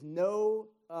 there's no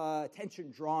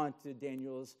attention drawn to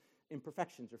Daniel's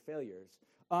imperfections or failures.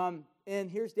 And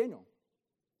here's Daniel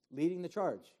leading the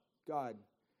charge. God,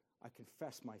 I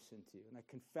confess my sin to you, and I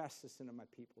confess the sin of my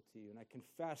people to you, and I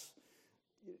confess,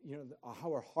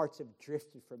 how our hearts have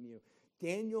drifted from you.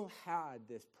 Daniel had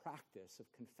this practice of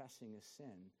confessing his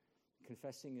sin,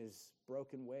 confessing his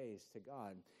broken ways to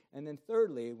God. And then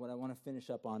thirdly, what I want to finish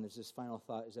up on is this final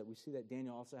thought, is that we see that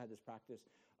Daniel also had this practice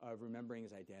of remembering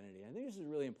his identity. I think this is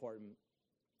really important,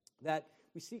 that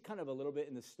we see kind of a little bit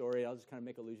in the story. I'll just kind of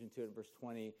make allusion to it in verse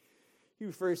 20. he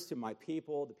refers to my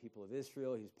people, the people of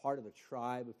Israel. He's part of a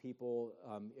tribe of people.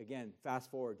 Again,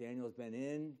 fast forward, Daniel has been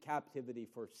in captivity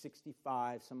for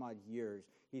 65 some odd years.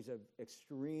 He's an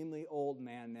extremely old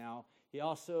man now. He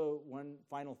also, one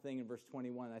final thing in verse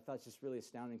 21, I thought was just really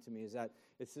astounding to me, is that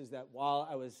it says that while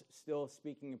I was still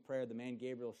speaking in prayer, the man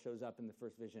Gabriel shows up in the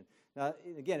first vision. Now,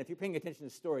 again, if you're paying attention to the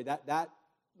story, that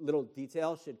little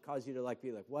detail should cause you to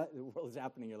be like, what in the world is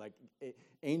happening? You're like,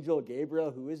 Angel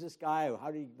Gabriel, who is this guy?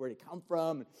 Where did he come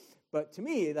from? But to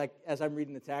me, as I'm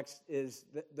reading the text, is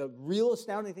the real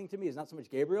astounding thing to me is not so much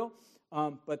Gabriel,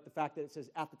 but the fact that it says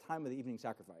at the time of the evening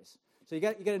sacrifice. So you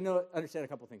got to understand a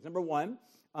couple things. Number one,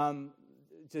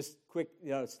 just quick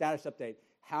status update.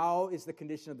 How is the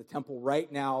condition of the temple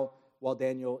right now while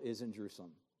Daniel is in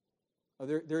Jerusalem? Oh,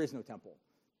 there is no temple.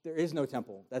 There is no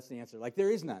temple. That's the answer.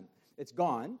 There is none. It's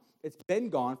gone. It's been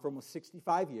gone for almost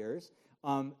 65 years.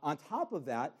 On top of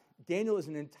that, Daniel is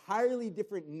an entirely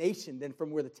different nation than from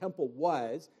where the temple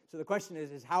was. So the question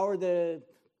is how are the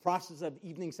process of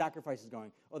evening sacrifices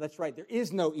going? Oh, that's right. There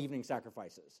is no evening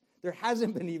sacrifices. There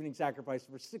hasn't been evening sacrifices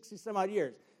for 60 some odd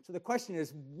years. So the question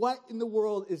is, what in the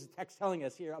world is the text telling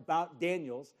us here about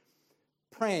Daniel's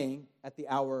praying at the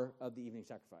hour of the evening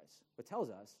sacrifice? What it tells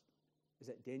us is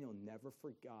that Daniel never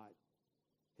forgot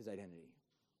his identity.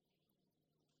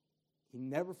 He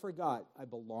never forgot, I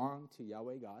belong to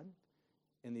Yahweh God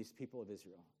and these people of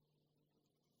Israel.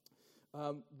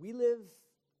 We live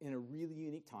in a really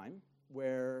unique time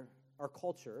where our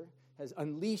culture has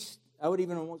unleashed, I would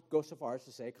even almost go so far as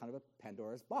to say, kind of a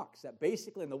Pandora's box. That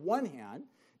basically, on the one hand,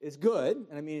 is good,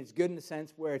 and I mean it's good in the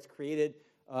sense where it's created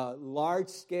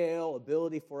large-scale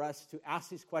ability for us to ask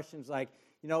these questions like,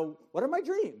 what are my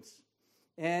dreams?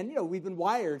 And, we've been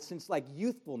wired since,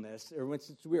 youthfulness, or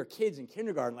since we were kids in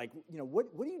kindergarten,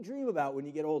 what do you dream about when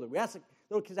you get older? We ask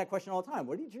little kids that question all the time.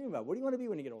 What do you dream about? What do you want to be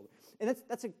when you get older? And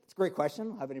it's a great question. I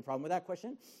don't have any problem with that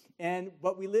question.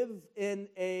 But we live in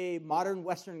a modern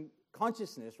Western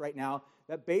consciousness right now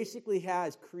that basically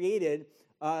has created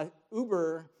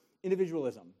uber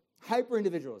individualism,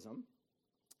 hyper-individualism.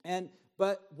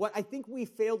 But what I think we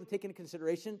fail to take into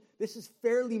consideration, this is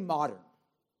fairly modern.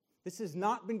 This has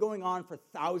not been going on for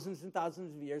thousands and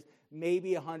thousands of years,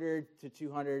 maybe 100 to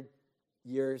 200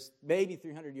 years, maybe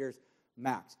 300 years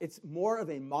max. It's more of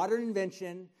a modern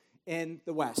invention in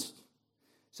the West.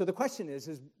 So the question is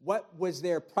what was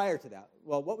there prior to that?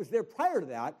 Well, what was there prior to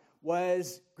that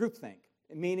was groupthink,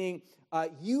 meaning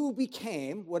you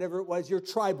became whatever it was your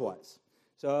tribe was.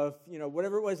 So if,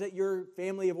 whatever it was that your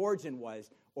family of origin was,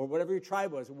 or whatever your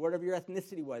tribe was, or whatever your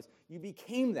ethnicity was, you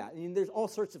became that. There's all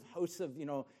sorts of hosts of,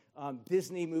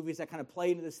 Disney movies that kind of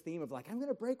play into this theme of I'm going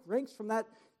to break ranks from that,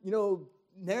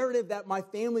 narrative that my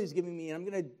family is giving me, and I'm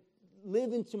going to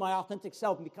live into my authentic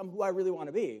self and become who I really want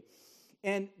to be.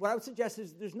 And what I would suggest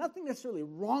is there's nothing necessarily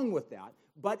wrong with that,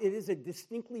 but it is a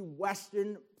distinctly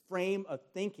Western frame of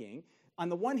thinking. On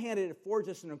the one hand, it affords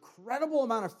us an incredible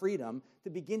amount of freedom to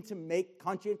begin to make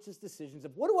conscientious decisions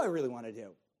of what do I really want to do?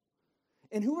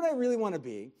 And who would I really want to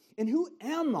be? And who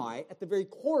am I at the very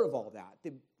core of all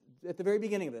that? At the very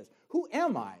beginning of this. Who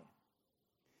am I?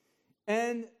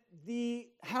 And the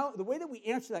way that we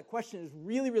answer that question is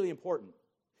really, really important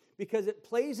because it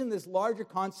plays in this larger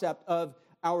concept of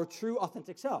our true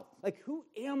authentic self. Who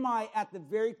am I at the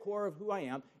very core of who I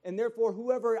am? And therefore,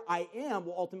 whoever I am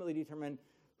will ultimately determine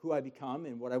who I become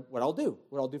and what I'll do.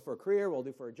 What I'll do for a career, what I'll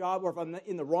do for a job, or if I'm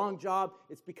in the wrong job,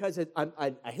 it's because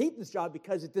I hate this job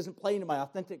because it doesn't play into my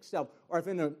authentic self. Or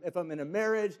if I'm in a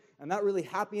marriage, I'm not really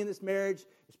happy in this marriage,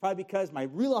 it's probably because my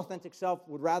real authentic self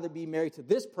would rather be married to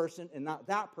this person and not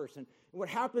that person. And what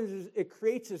happens is it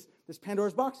creates this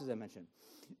Pandora's box, as I mentioned.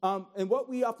 And what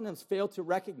we oftentimes fail to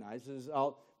recognize is,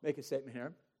 I'll make a statement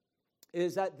here,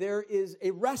 is that there is a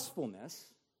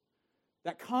restfulness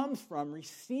that comes from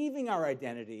receiving our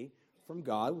identity from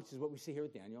God, which is what we see here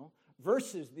with Daniel,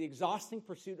 versus the exhausting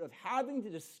pursuit of having to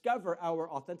discover our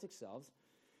authentic selves,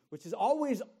 which is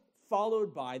always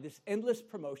followed by this endless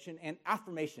promotion and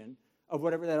affirmation of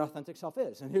whatever that authentic self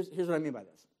is. And here's what I mean by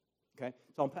this, okay?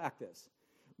 So I'll unpack this.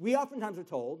 We oftentimes are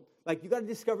told, you got to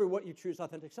discover what your true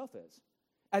authentic self is,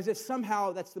 as if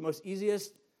somehow that's the most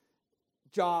easiest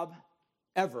job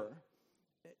ever.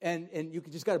 And you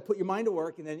just got to put your mind to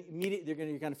work, and then immediately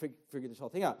you're going to figure this whole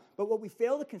thing out. But what we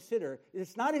fail to consider is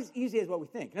it's not as easy as what we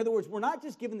think. In other words, we're not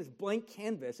just given this blank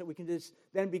canvas that we can just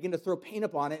then begin to throw paint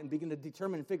up on it and begin to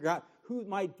determine and figure out who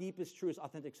my deepest, truest,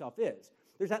 authentic self is.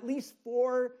 There's at least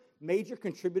 4 major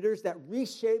contributors that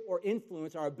reshape or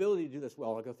influence our ability to do this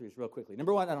well. I'll go through these real quickly.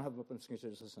 Number 1, I don't have them up on the screen, so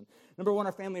just listen. Number 1,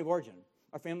 our family of origin.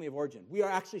 Our family of origin. We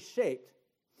are actually shaped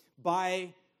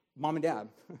by mom and dad.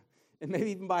 And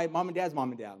maybe even by mom and dad's mom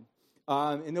and dad.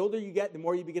 And the older you get, the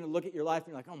more you begin to look at your life, and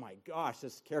you're like, oh my gosh,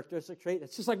 this characteristic trait,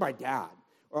 that's just like my dad.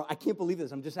 Or I can't believe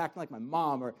this, I'm just acting like my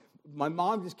mom. Or my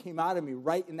mom just came out of me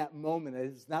right in that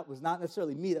moment. That was not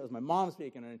necessarily me, that was my mom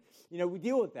speaking. And, we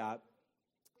deal with that.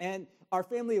 And our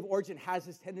family of origin has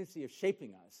this tendency of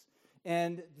shaping us.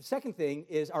 And the second thing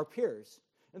is our peers.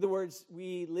 In other words,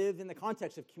 we live in the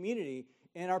context of community,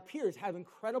 and our peers have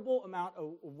incredible amount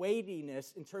of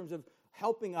weightiness in terms of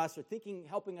helping us to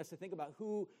think about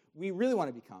who we really want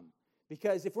to become.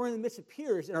 Because if we're in the midst of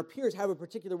peers, and our peers have a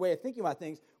particular way of thinking about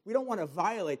things, we don't want to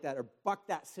violate that or buck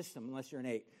that system unless you're an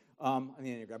 8 on the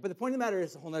Enneagram. But the point of the matter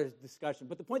is a whole other discussion.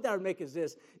 But the point that I would make is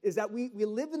this, is that we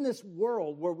live in this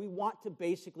world where we want to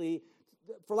basically,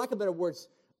 for lack of better words,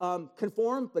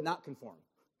 conform but not conform.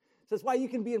 So that's why you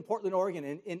can be in Portland,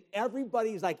 Oregon, and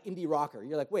everybody's like indie rocker.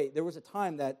 You're like, wait, there was a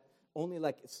time that only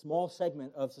like a small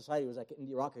segment of society was like an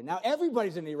indie rocker. Now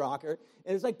everybody's an indie rocker.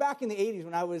 And it's like back in the 80s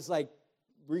when I was like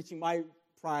reaching my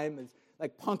prime, it's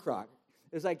like punk rock.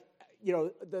 It's like,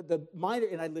 the minor,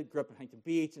 and I grew up in Huntington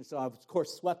Beach, and so I was, of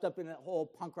course, swept up in that whole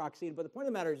punk rock scene. But the point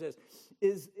of the matter is this,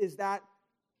 is that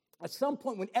at some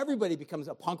point when everybody becomes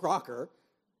a punk rocker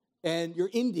and you're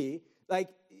indie, like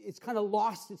it's kind of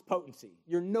lost its potency.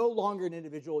 You're no longer an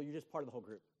individual, you're just part of the whole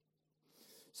group.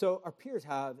 So our peers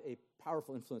have a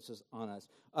powerful influences on us.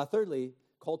 Thirdly,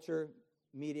 culture,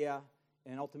 media,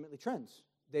 and ultimately trends.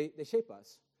 They shape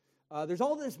us. There's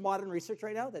all this modern research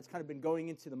right now that's kind of been going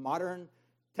into the modern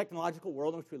technological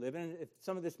world in which we live in.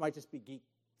 Some of this might just be geek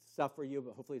stuff for you,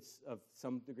 but hopefully it's of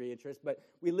some degree of interest. But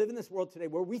we live in this world today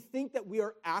where we think that we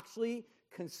are actually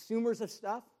consumers of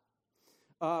stuff,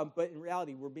 but in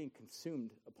reality, we're being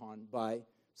consumed upon by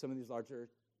some of these larger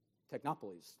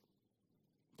technologies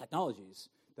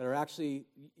that are actually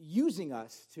using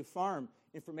us to farm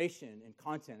information and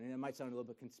content. And it might sound a little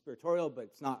bit conspiratorial, but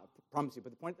it's not, I promise you.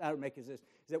 But the point that I would make is this,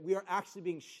 is that we are actually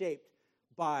being shaped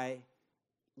by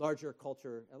larger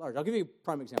culture at large. I'll give you a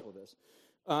prime example of this.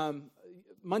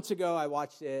 Months ago, I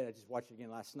watched it. I just watched it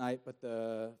again last night, but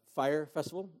the Fyre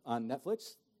Festival on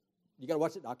Netflix. You got to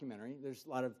watch the documentary. There's a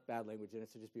lot of bad language in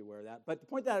it, so just be aware of that. But the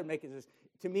point that I would make is this: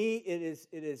 to me,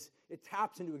 it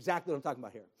taps into exactly what I'm talking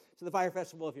about here. So the Fyre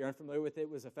Festival, if you're unfamiliar with it,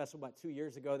 was a festival about 2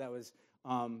 years ago. That was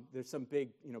there's some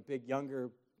younger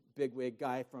bigwig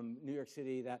guy from New York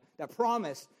City that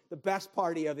promised the best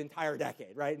party of the entire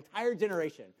decade, right? Entire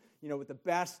generation. With the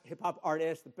best hip-hop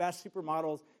artists, the best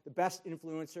supermodels, the best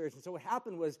influencers. And so what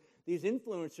happened was these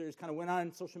influencers kind of went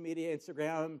on social media,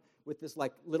 Instagram, with this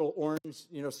like little orange,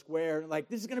 square, like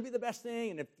this is going to be the best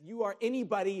thing. And if you are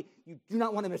anybody, you do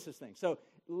not want to miss this thing. So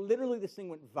literally this thing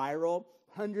went viral.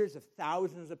 Hundreds of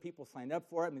thousands of people signed up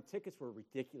for it. I mean, tickets were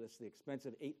ridiculously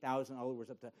expensive, $8,000, all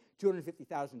was up to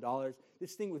 $250,000.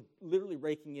 This thing was literally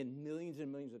raking in millions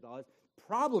and millions of dollars.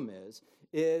 Problem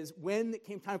is when it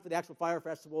came time for the actual Fyre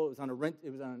Festival, it was on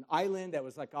an island that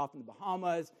was like off in the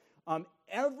Bahamas.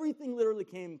 Everything literally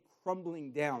came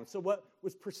crumbling down. So what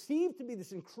was perceived to be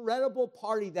this incredible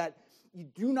party that you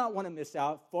do not want to miss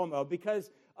out, FOMO,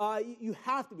 because you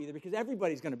have to be there because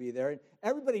everybody's going to be there. And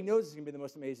everybody knows it's going to be the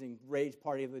most amazing rage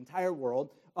party of the entire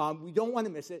world. We don't want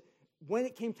to miss it. When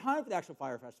it came time for the actual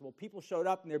Fyre Festival, people showed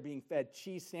up and they're being fed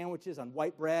cheese sandwiches on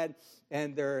white bread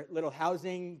and their little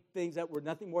housing things that were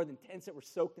nothing more than tents that were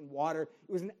soaked in water.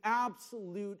 It was an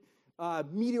absolute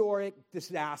meteoric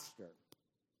disaster.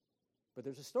 But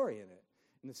there's a story in it.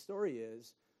 And the story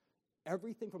is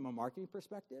everything from a marketing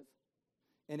perspective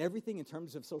and everything in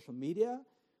terms of social media,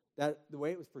 that the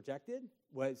way it was projected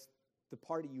was the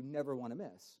party you never want to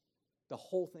miss. The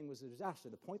whole thing was a disaster.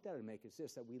 The point that I would make is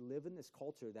this, that we live in this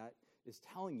culture that is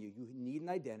telling you need an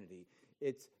identity.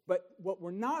 But what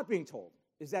we're not being told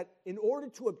is that in order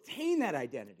to obtain that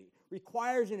identity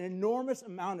requires an enormous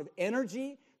amount of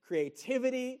energy,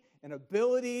 creativity, and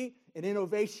ability, and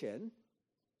innovation,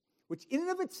 which in and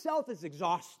of itself is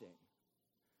exhausting.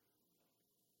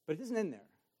 But it doesn't end there.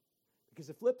 Because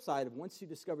the flip side of once you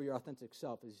discover your authentic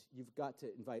self is you've got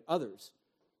to invite others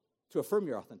to affirm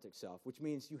your authentic self, which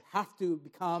means you have to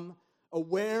become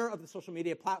aware of the social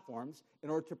media platforms in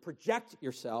order to project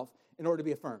yourself in order to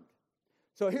be affirmed.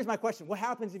 So here's my question. What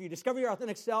happens if you discover your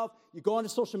authentic self, you go onto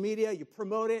social media, you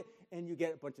promote it, and you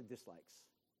get a bunch of dislikes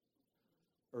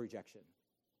or rejection?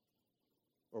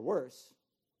 Or worse,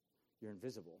 you're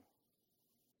invisible.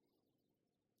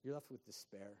 You're left with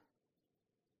despair.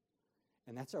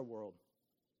 And that's our world.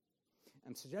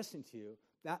 I'm suggesting to you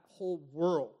that whole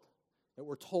world that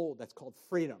we're told that's called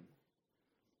freedom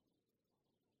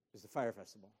is the Fyre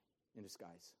Festival in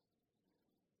disguise.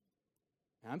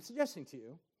 And I'm suggesting to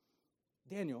you,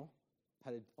 Daniel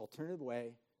had an alternative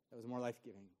way that was more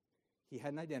life-giving. He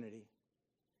had an identity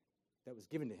that was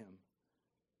given to him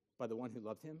by the one who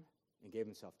loved him and gave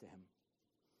himself to him.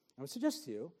 I would suggest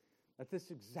to you that this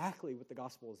is exactly what the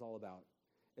gospel is all about,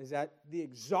 is that the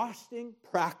exhausting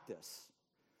practice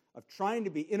of trying to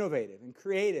be innovative and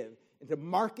creative and to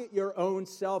market your own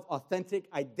self-authentic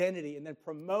identity and then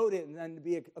promote it and then to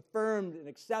be affirmed and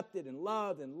accepted and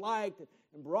loved and liked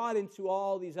and brought into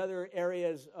all these other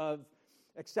areas of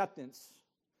acceptance,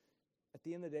 at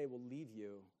the end of the day will leave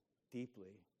you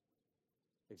deeply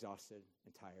exhausted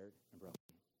and tired and broken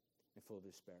and full of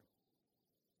despair.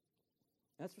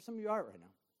 And that's where some of you are right now.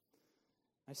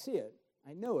 I see it.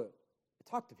 I know it. I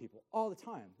talk to people all the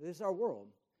time. This is our world.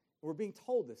 We're being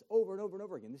told this over and over and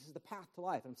over again. This is the path to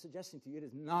life. I'm suggesting to you it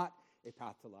is not a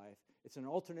path to life. It's an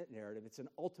alternate narrative. It's an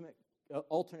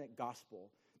alternate gospel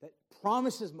that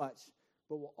promises much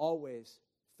but will always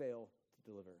fail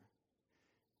to deliver.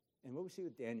 And what we see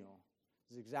with Daniel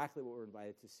is exactly what we're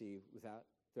invited to see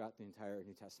throughout the entire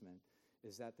New Testament,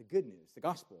 is that the good news, the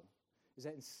gospel, is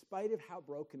that in spite of how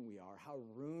broken we are, how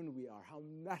ruined we are, how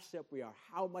messed up we are,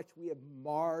 how much we have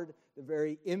marred the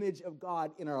very image of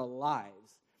God in our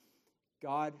lives,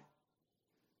 God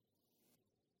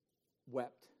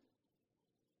wept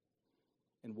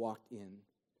and walked in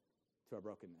to our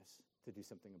brokenness to do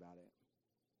something about it.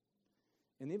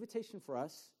 And the invitation for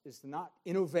us is to not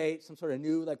innovate some sort of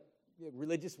new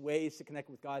religious ways to connect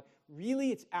with God.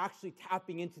 Really, it's actually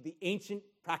tapping into the ancient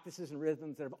practices and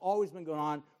rhythms that have always been going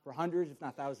on for hundreds, if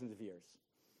not thousands of years.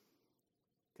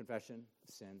 Confession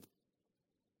of sin,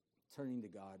 turning to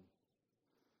God,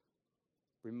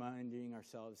 reminding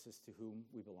ourselves as to whom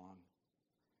we belong,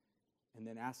 and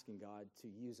then asking God to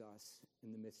use us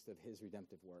in the midst of his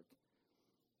redemptive work.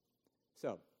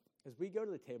 So, as we go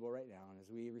to the table right now, and as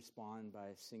we respond by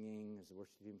singing, as the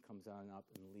worship team comes on up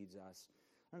and leads us,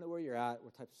 I don't know where you're at,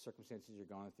 what types of circumstances you're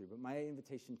going through, but my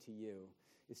invitation to you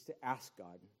is to ask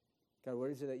God,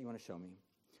 what is it that you want to show me?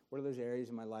 What are those areas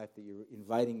in my life that you're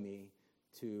inviting me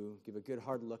to give a good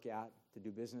hard look at, to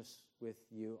do business with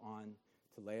you on,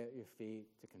 to lay at your feet,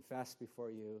 to confess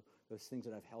before you, those things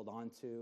that I've held on to,